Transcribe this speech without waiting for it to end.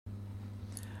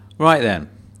Right then,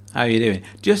 how are you doing?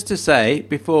 Just to say,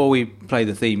 before we play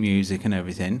the theme music and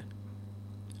everything,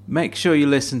 make sure you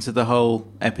listen to the whole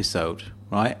episode,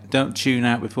 right? Don't tune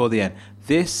out before the end.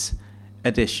 This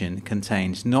edition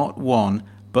contains not one,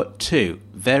 but two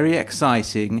very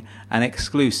exciting and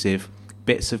exclusive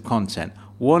bits of content.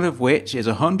 One of which is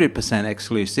 100%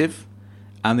 exclusive,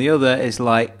 and the other is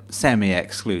like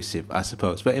semi-exclusive, I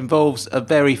suppose, but involves a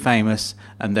very famous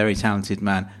and very talented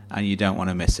man, and you don't want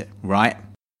to miss it, right?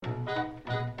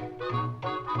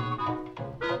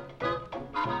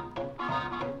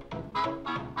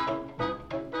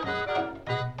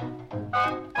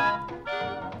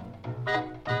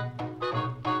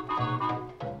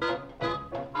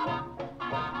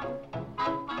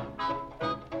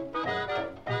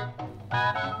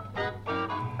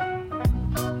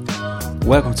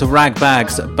 Welcome to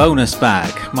Ragbag's Bonus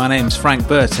Bag. My name's Frank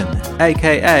Burton,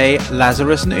 aka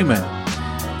Lazarus Newman.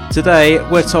 Today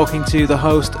we're talking to the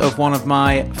host of one of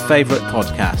my favourite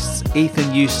podcasts,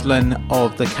 Ethan Uslan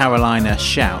of the Carolina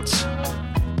Shout.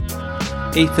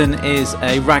 Ethan is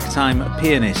a ragtime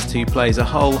pianist who plays a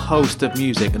whole host of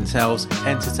music and tells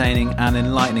entertaining and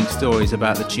enlightening stories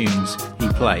about the tunes he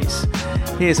plays.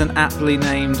 Here's an aptly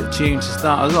named tune to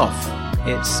start us off.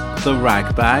 It's the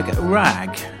Ragbag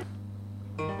Rag.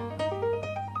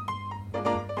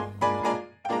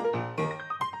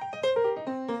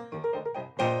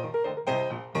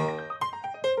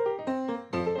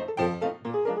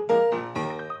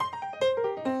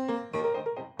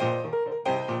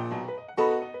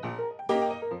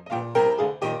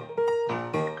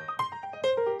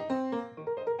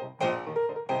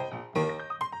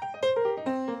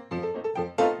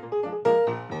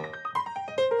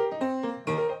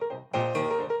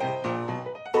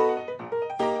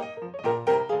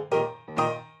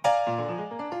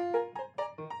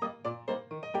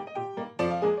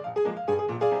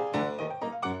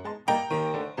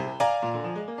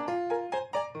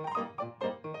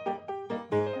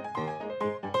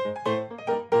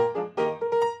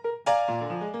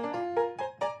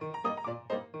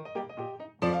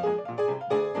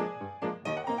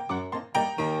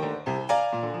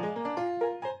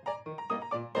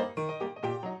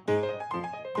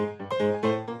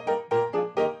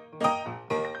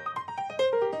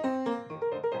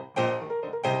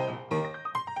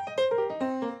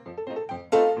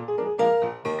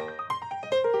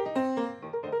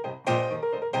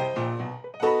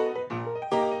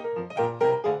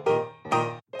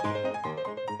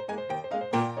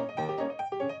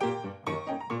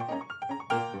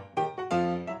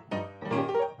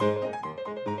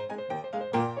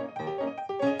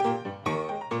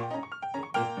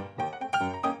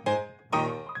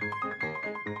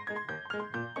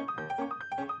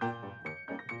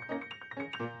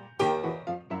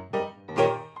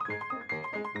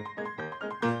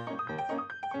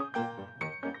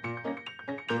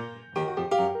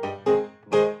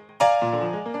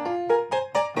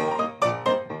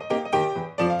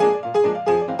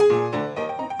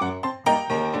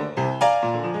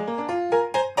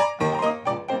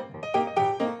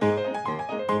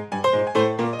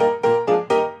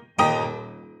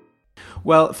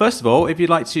 Well, first of all, if you'd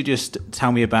like to just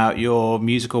tell me about your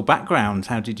musical background,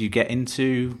 how did you get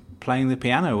into playing the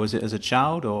piano? Was it as a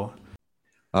child or?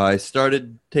 I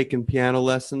started taking piano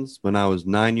lessons when I was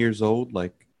 9 years old,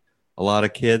 like a lot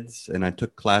of kids, and I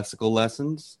took classical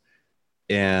lessons,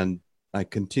 and I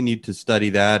continued to study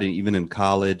that even in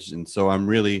college, and so I'm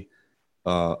really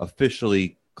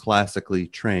officially classically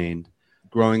trained.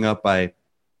 Growing up, I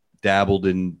dabbled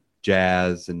in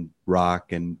jazz and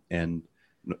rock and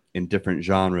in different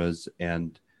genres,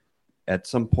 and at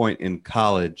some point in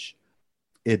college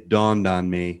it dawned on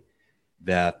me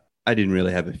that I didn't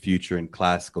really have a future in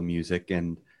classical music,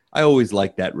 and I always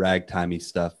liked that ragtimey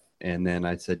stuff. And then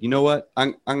I said, you know what,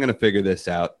 I'm going to figure this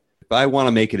out. If I want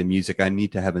to make it in music, I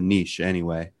need to have a niche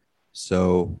anyway.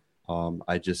 So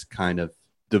I just kind of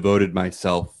devoted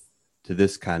myself to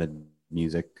this kind of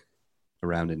music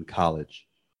around in college.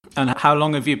 And how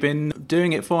long have you been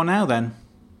doing it for now then?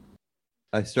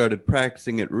 I started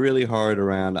practicing it really hard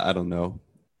around, I don't know,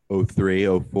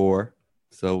 03, 04.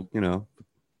 So,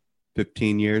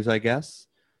 15 years, I guess,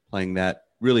 playing that,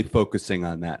 really focusing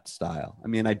on that style. I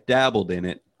mean, I dabbled in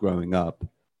it growing up,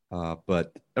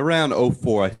 but around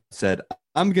 04, I said,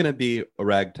 I'm going to be a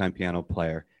ragtime piano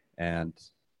player. And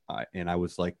I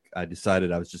was like, I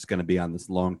decided I was just going to be on this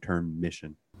long-term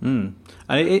mission. And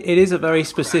it is a very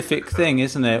specific thing,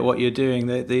 isn't it? What you're doing,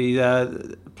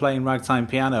 the playing ragtime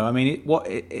piano. I mean,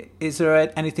 is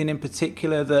there anything in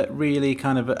particular that really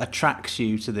kind of attracts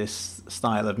you to this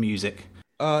style of music?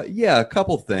 Yeah, a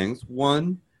couple things.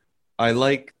 One, I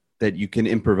like that you can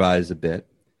improvise a bit.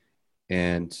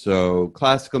 And so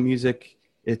classical music,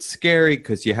 it's scary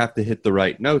because you have to hit the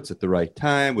right notes at the right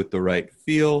time with the right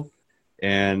feel.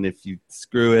 And if you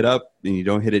screw it up and you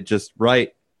don't hit it just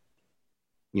right,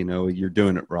 you're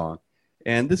doing it wrong.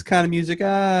 And this kind of music,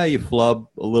 you flub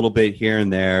a little bit here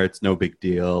and there. It's no big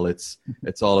deal. It's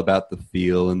all about the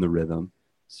feel and the rhythm.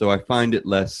 So I find it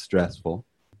less stressful.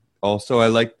 Also, I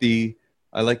like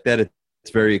that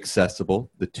it's very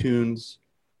accessible. The tunes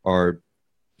are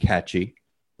catchy.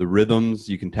 The rhythms,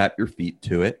 you can tap your feet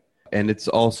to it. And it's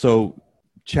also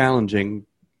challenging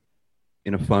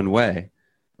in a fun way.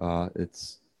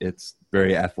 It's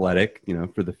very athletic,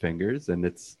 for the fingers, and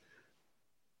it's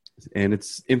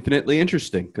infinitely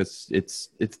interesting because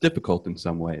it's difficult in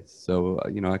some ways. So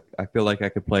I feel like I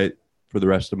could play it for the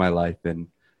rest of my life, and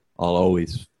I'll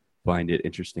always find it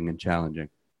interesting and challenging.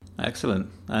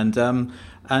 Excellent. And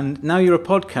now you're a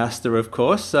podcaster, of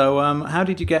course. So how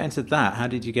did you get into that? How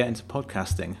did you get into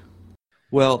podcasting?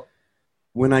 Well,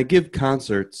 when I give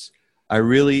concerts, I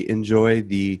really enjoy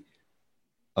the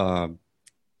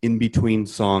in-between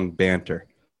song banter.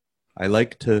 I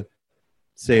like to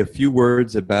say a few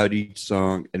words about each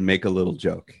song and make a little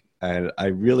joke. And I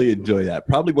really enjoy that,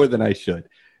 probably more than I should.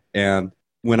 And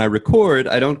when I record,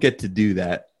 I don't get to do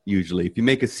that usually. If you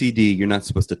make a CD, you're not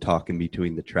supposed to talk in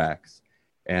between the tracks.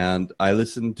 And I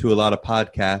listened to a lot of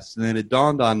podcasts, and then it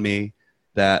dawned on me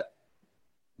that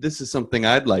this is something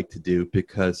I'd like to do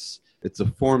because it's a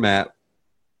format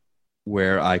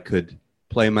where I could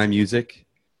play my music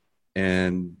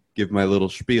and give my little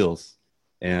spiels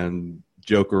and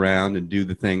joke around and do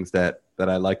the things that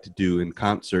I like to do in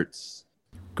concerts.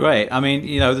 Great. I mean,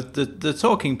 the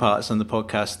talking parts on the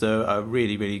podcast are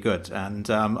really, really good, and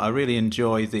I really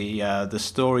enjoy the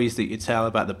stories that you tell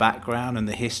about the background and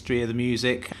the history of the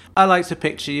music. I like to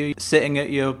picture you sitting at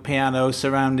your piano,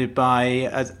 surrounded by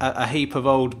a heap of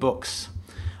old books.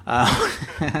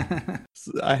 I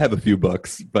have a few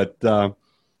books, but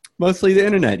mostly the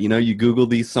internet. You Google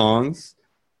these songs,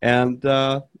 and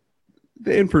the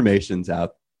information's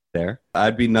out there.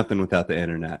 I'd be nothing without the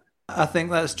internet. I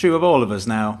think that's true of all of us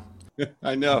now.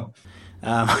 I know.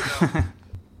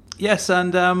 Yes,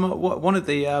 and one of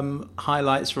the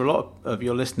highlights for a lot of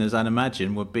your listeners, I'd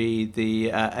imagine, would be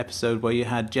the episode where you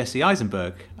had Jesse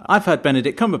Eisenberg. I've had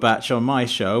Benedict Cumberbatch on my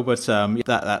show, but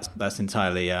that's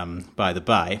entirely by the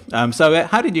by. So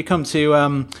how did you come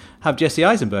to have Jesse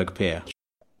Eisenberg appear?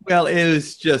 Well, it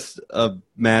was just a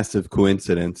massive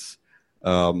coincidence.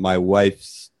 My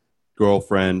wife's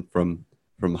girlfriend from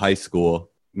high school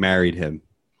married him,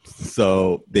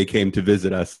 so they came to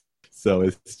visit us. So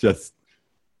it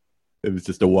was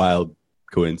just a wild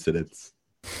coincidence.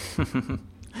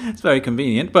 It's very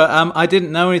convenient, but I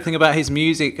didn't know anything about his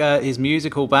music, his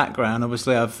musical background.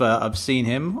 Obviously, I've seen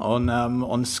him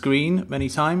on screen many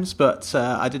times, but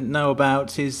I didn't know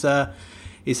about his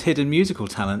hidden musical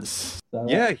talents.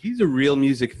 Yeah, he's a real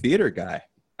music theater guy.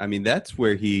 I mean, that's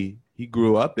where he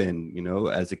grew up in,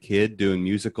 as a kid doing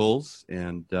musicals,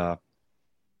 and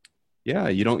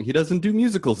he doesn't do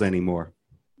musicals anymore,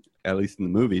 at least in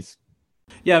the movies.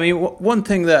 Yeah, I mean, one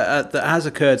thing that has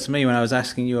occurred to me when I was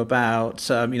asking you about,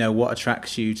 what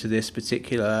attracts you to this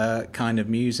particular kind of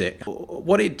music,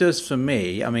 what it does for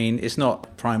me, I mean, it's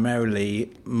not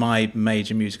primarily my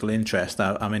major musical interest.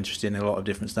 I'm interested in a lot of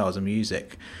different styles of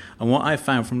music. And what I've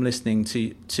found from listening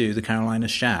to the Carolina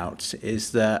Shout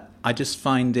is that I just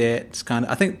find it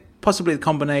I think possibly the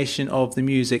combination of the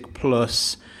music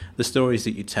plus the stories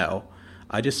that you tell,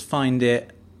 I just find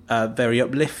it very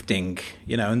uplifting,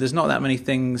 and there's not that many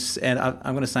things, and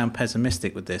I'm going to sound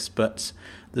pessimistic with this, but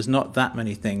there's not that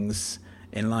many things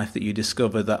in life that you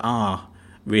discover that are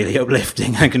really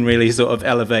uplifting and can really sort of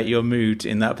elevate your mood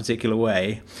in that particular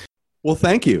way. Well,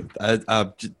 thank you.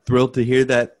 I'm thrilled to hear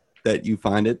that you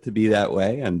find it to be that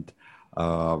way, and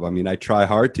I try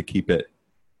hard to keep it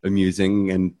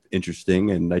amusing and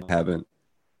interesting, and I haven't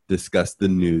discussed the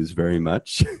news very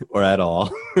much or at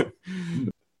all.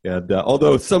 And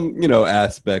although some,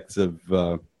 aspects of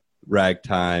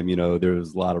ragtime, there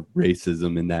was a lot of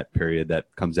racism in that period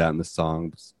that comes out in the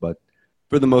songs. But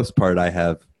for the most part, I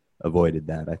have avoided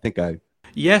that. I think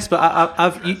Yes,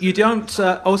 but you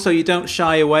don't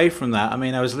shy away from that. I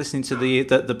mean, I was listening to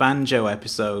the banjo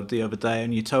episode the other day,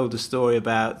 and you told the story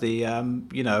about the,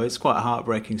 it's quite a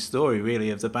heartbreaking story,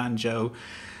 really, of the banjo.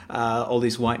 All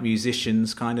these white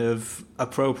musicians kind of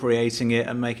appropriating it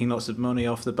and making lots of money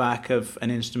off the back of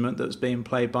an instrument that was being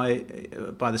played by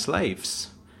the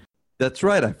slaves. That's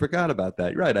right. I forgot about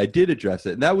that. Right. I did address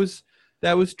it. And that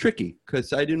was tricky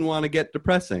because I didn't want to get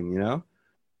depressing,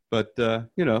 But,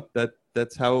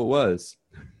 that's how it was.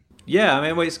 Yeah, I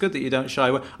mean, well, it's good that you don't shy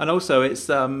away, and also it's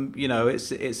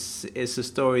it's a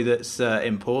story that's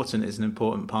important. It's an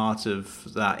important part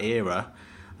of that era.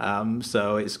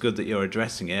 So it's good that you're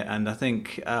addressing it, and I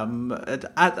think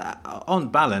on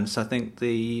balance, I think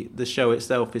the show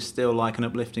itself is still like an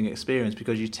uplifting experience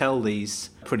because you tell these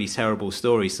pretty terrible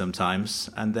stories sometimes,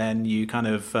 and then you kind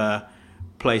of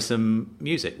play some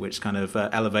music which kind of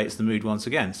elevates the mood once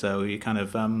again. So you kind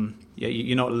of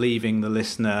you're not leaving the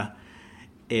listener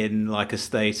in like a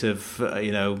state of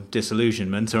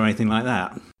disillusionment or anything like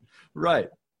that. Right.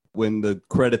 When the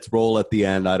credits roll at the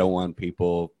end, I don't want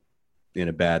people in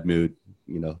a bad mood,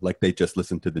 like they just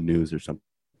listened to the news or something.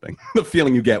 The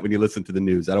feeling you get when you listen to the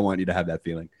news, I don't want you to have that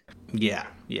feeling. Yeah,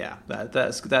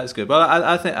 that's good. Well,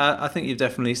 I think you've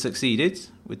definitely succeeded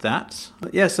with that.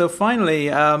 But yeah, so finally,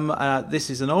 this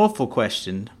is an awful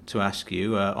question to ask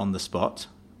you on the spot,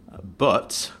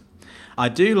 but I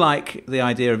do like the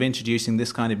idea of introducing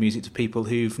this kind of music to people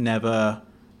who've never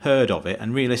heard of it,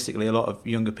 and realistically, a lot of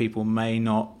younger people may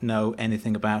not know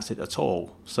anything about it at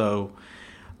all. So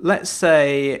let's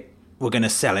say we're going to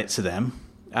sell it to them.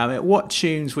 What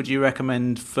tunes would you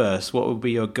recommend first? What would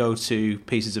be your go-to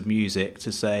pieces of music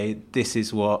to say, this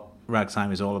is what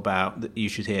ragtime is all about, that you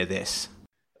should hear this?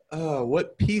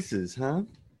 What pieces, huh?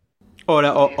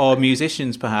 Or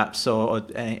musicians, perhaps, or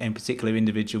in particular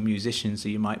individual musicians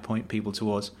that you might point people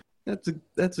towards. That's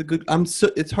a good.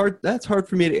 It's hard. That's hard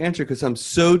for me to answer because I'm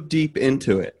so deep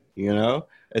into it.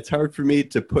 It's hard for me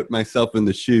to put myself in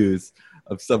the shoes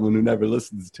of someone who never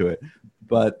listens to it.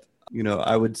 But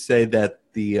I would say that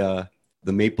the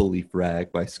Maple Leaf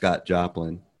Rag by Scott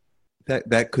Joplin,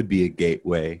 that could be a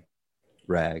gateway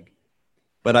rag.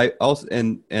 But I also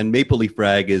and Maple Leaf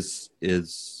Rag is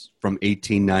from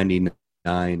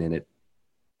 1899, and it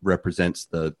represents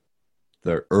the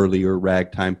earlier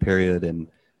ragtime period. And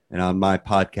on my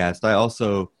podcast, I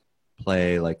also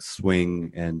play like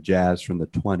swing and jazz from the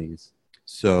 20s.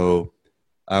 So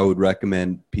I would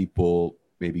recommend people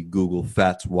maybe Google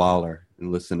Fats Waller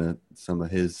and listen to some of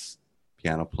his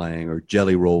piano playing, or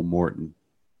Jelly Roll Morton.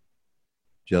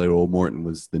 Jelly Roll Morton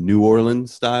was the New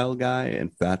Orleans style guy,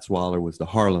 and Fats Waller was the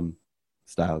Harlem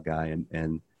style guy,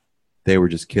 and they were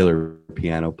just killer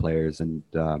piano players. And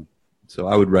so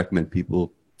I would recommend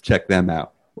people check them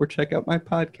out, or check out my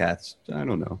podcast. I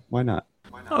don't know. Why not?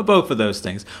 Oh, both of those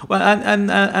things. Well,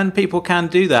 and people can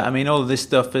do that. I mean, all of this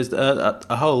stuff is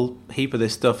a whole heap of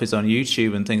this stuff is on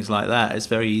YouTube and things like that. It's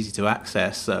very easy to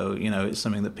access. So it's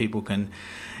something that people can.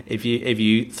 If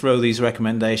you throw these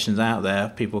recommendations out there,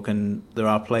 people can. There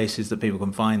are places that people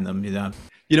can find them.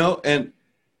 And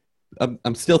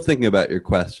I'm still thinking about your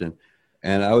question,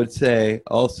 and I would say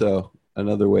also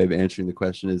another way of answering the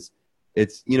question is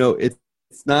it's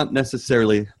not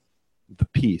necessarily the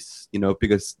piece,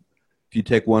 because if you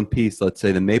take one piece, let's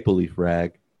say the Maple Leaf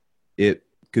Rag, it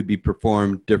could be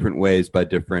performed different ways by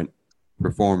different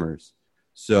performers.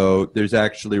 So there's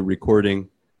actually a recording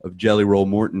of Jelly Roll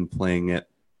Morton playing it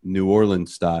New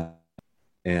Orleans style,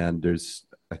 and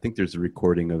I think there's a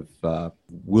recording of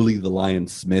Willie the Lion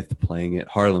Smith playing it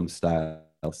Harlem style.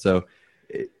 So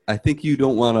I think you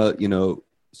don't want to,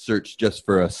 search just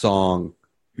for a song.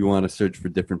 You want to search for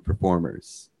different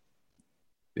performers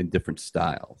in different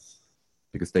styles,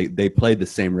 because they played the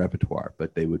same repertoire,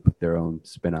 but they would put their own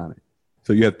spin on it.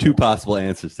 So you have two possible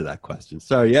answers to that question.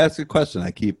 Sorry, you asked a question.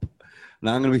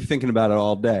 Now I'm going to be thinking about it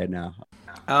all day now.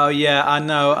 Oh yeah, I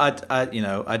know.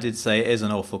 I did say it is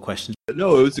an awful question.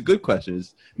 No, it was a good question.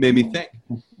 It made me think.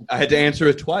 I had to answer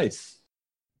it twice.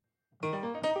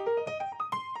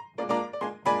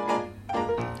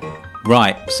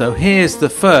 Right, so here's the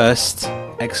first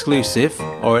exclusive,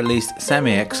 or at least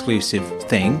semi-exclusive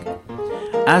thing.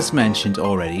 As mentioned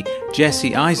already,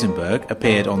 Jesse Eisenberg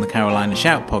appeared on the Carolina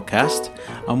Shout podcast,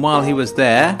 and while he was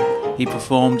there, he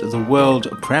performed the world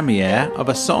premiere of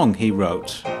a song he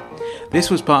wrote. This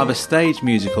was part of a stage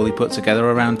musical he put together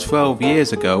around 12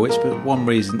 years ago, which for one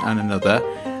reason and another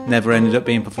never ended up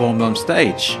being performed on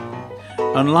stage.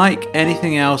 Unlike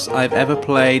anything else I've ever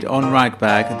played on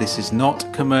Ragbag, this is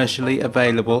not commercially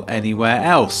available anywhere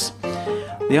else.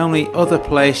 The only other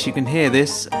place you can hear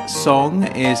this song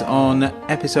is on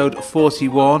episode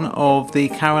 41 of the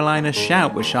Carolina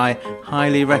Shout, which I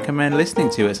highly recommend listening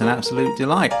to. It's an absolute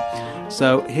delight.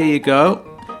 So here you go.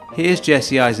 Here's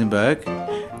Jesse Eisenberg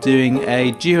doing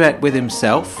a duet with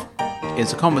himself.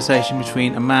 It's a conversation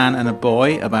between a man and a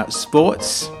boy about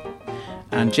sports.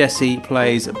 And Jesse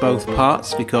plays both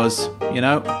parts because,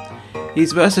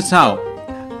 he's versatile.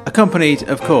 Accompanied,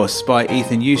 of course, by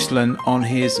Ethan Uslan on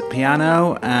his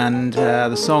piano, and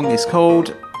the song is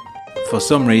called, for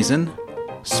some reason,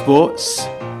 Sports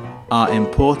Are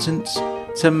Important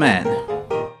to men.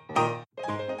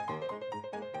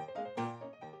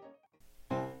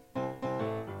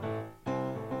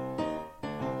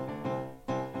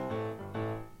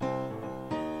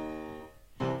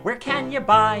 Where can you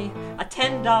buy a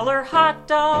 $10 hot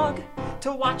dog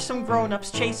to watch some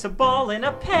grown-ups chase a ball in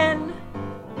a pen?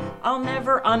 I'll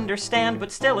never understand,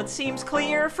 but still it seems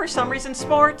clear. For some reason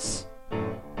sports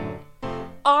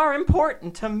are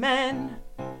important to men.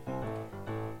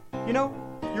 You know,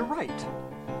 you're right.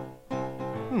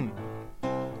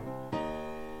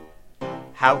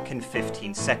 How can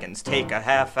 15 seconds take a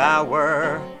half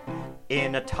hour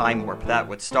in a time warp that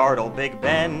would startle Big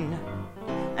Ben?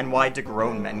 And why do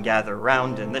grown men gather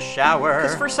round in the shower?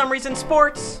 'Cause for some reason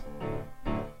sports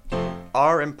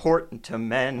are important to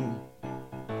men.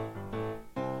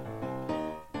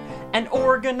 An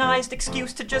organized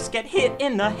excuse to just get hit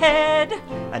in the head.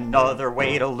 Another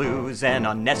way to lose an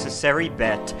unnecessary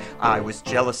bet. I was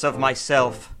jealous of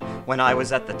myself when I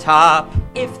was at the top.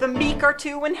 If the meek are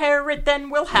to inherit, then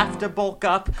we'll have to bulk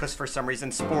up. 'Cause for some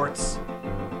reason sports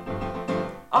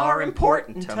are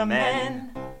important to men.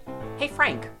 Hey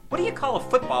Frank, what do you call a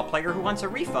football player who wants a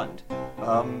refund?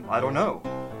 I don't know.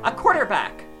 A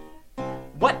quarterback.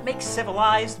 What makes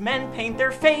civilized men paint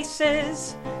their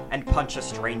faces and punch a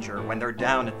stranger when they're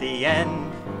down at the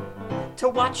end? To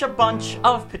watch a bunch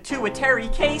of pituitary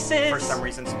cases. For some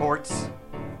reason sports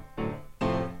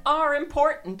are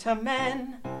important to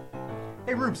men.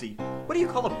 Hey Rubesy, what do you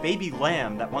call a baby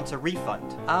lamb that wants a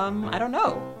refund? I don't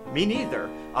know. Me neither.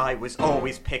 I was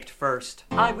always picked first.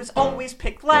 I was always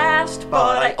picked last,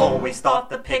 but I always thought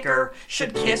the picker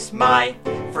should kiss my...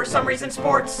 For some reason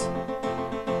sports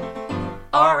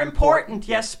are important,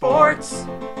 yes, sports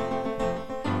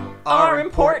are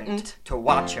important. To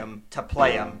watch 'em, to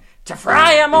play 'em, to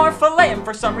fry 'em or fillet 'em.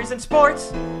 For some reason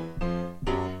sports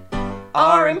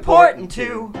are important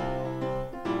to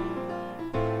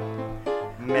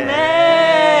men,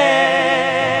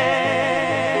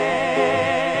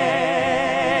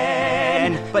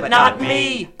 but not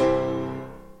me.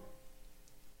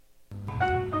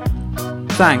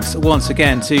 Thanks once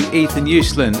again to Ethan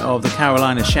Uslan of the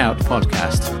Carolina Shout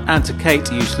podcast and to Kate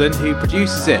Uslan who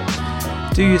produces it.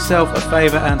 Do yourself a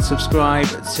favour and subscribe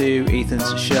to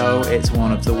Ethan's show. It's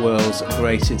one of the world's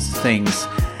greatest things.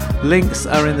 Links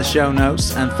are in the show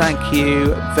notes, and thank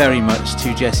you very much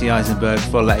to Jesse Eisenberg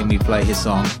for letting me play his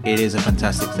song. It is a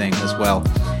fantastic thing as well.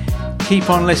 Keep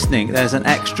on listening. There's an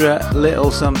extra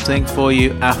little something for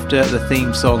you after the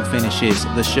theme song finishes.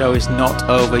 The show is not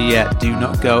over yet. Do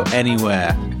not go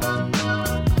anywhere.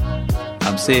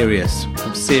 I'm serious.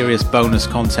 Some serious bonus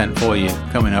content for you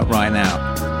coming up right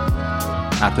now.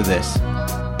 After this.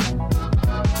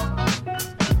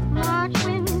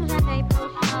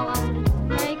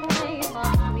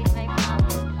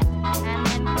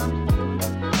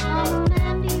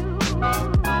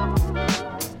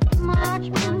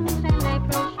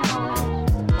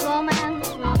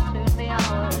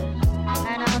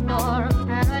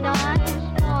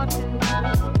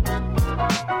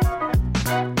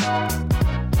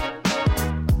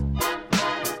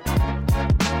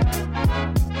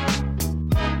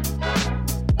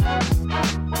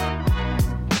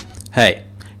 Hey,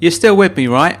 you're still with me,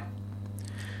 right?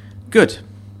 Good.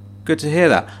 Good to hear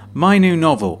that. My new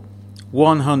novel,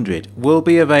 100, will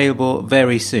be available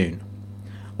very soon.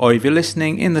 Or if you're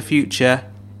listening in the future,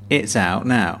 it's out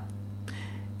now.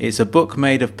 It's a book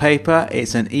made of paper,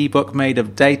 it's an ebook made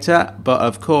of data, but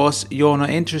of course you're not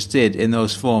interested in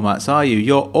those formats, are you?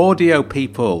 You're audio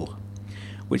people.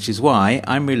 Which is why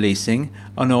I'm releasing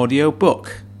an audio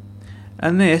book.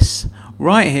 And this,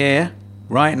 right here,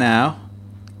 right now,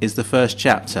 is the first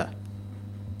chapter.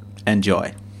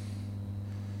 Enjoy.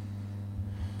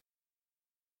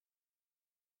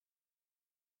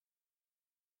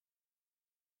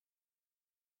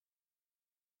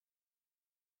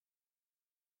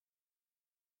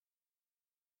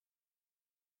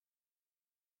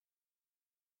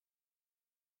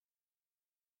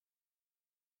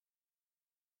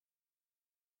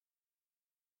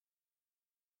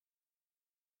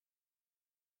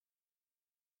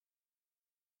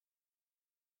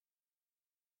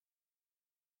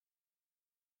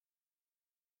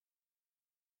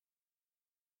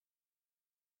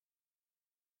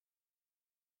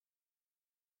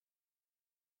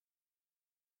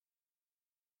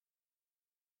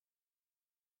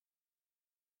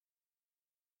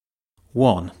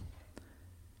 One.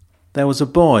 There was a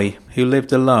boy who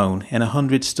lived alone in a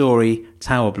 100-story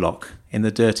tower block in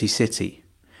the dirty city.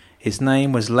 His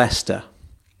name was Lester.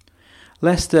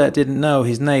 Lester didn't know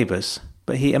his neighbours,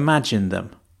 but he imagined them.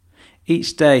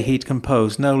 Each day he'd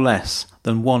compose no less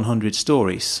than 100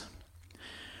 stories.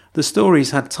 The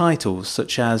stories had titles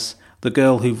such as The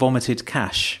Girl Who Vomited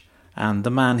Cash and The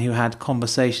Man Who Had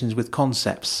Conversations with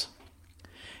Concepts.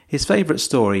 His favourite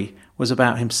story was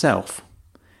about himself.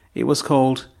 It was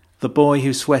called The Boy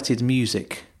Who Sweated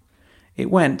Music. It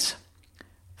went,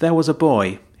 there was a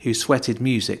boy who sweated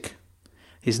music.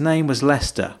 His name was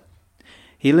Lester.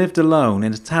 He lived alone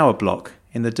in a tower block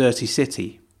in the dirty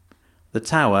city. The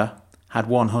tower had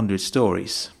 100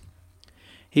 stories.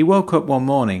 He woke up one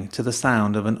morning to the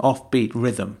sound of an offbeat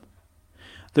rhythm.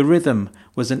 The rhythm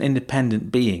was an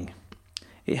independent being.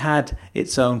 It had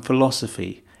its own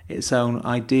philosophy, its own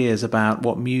ideas about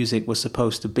what music was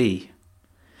supposed to be.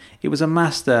 It was a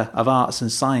master of arts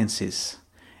and sciences.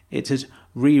 It had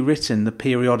rewritten the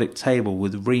periodic table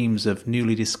with reams of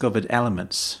newly discovered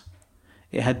elements.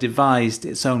 It had devised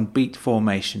its own beat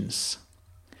formations.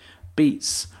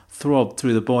 Beats throbbed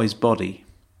through the boy's body.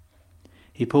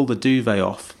 He pulled the duvet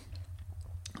off.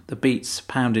 The beats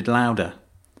pounded louder.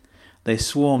 They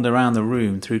swarmed around the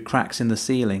room through cracks in the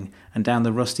ceiling and down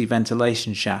the rusty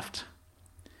ventilation shaft.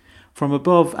 From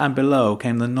above and below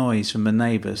came the noise from the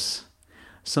neighbours.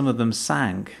 Some of them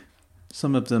sang.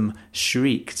 Some of them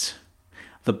shrieked.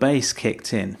 The bass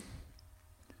kicked in.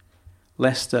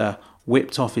 Lester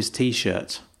whipped off his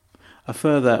t-shirt. A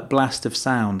further blast of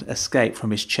sound escaped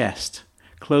from his chest,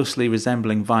 closely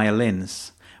resembling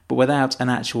violins, but without an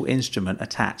actual instrument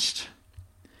attached.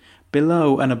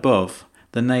 Below and above,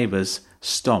 the neighbours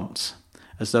stomped,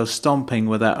 as though stomping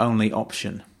were their only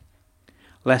option.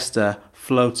 Lester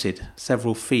floated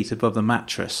several feet above the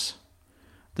mattress.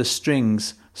 The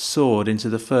strings soared into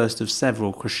the first of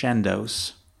several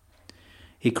crescendos.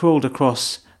 He crawled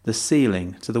across the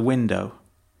ceiling to the window.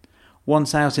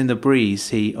 Once out in the breeze,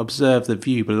 he observed the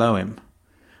view below him.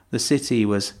 The city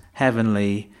was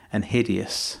heavenly and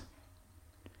hideous.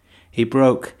 He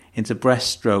broke into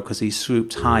breaststroke as he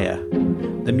swooped higher.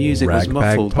 The music was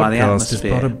muffled by the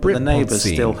atmosphere. The neighbours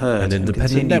still heard and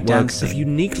continued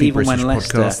dancing, even when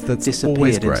Lester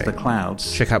disappeared into the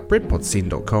clouds. Check out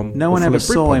BritpodScene.com. No one ever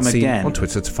saw him again. On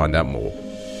Twitter to find out more.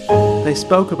 They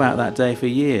spoke about that day for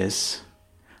years.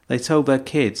 They told their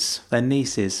kids, their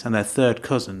nieces, and their third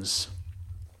cousins.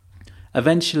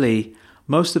 Eventually,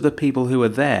 most of the people who were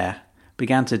there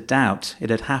began to doubt it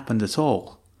had happened at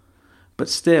all. But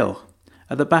still,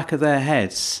 at the back of their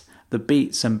heads, the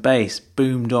beats and bass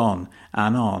boomed on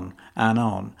and on and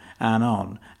on and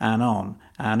on and on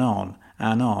and on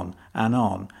and on and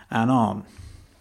on and on.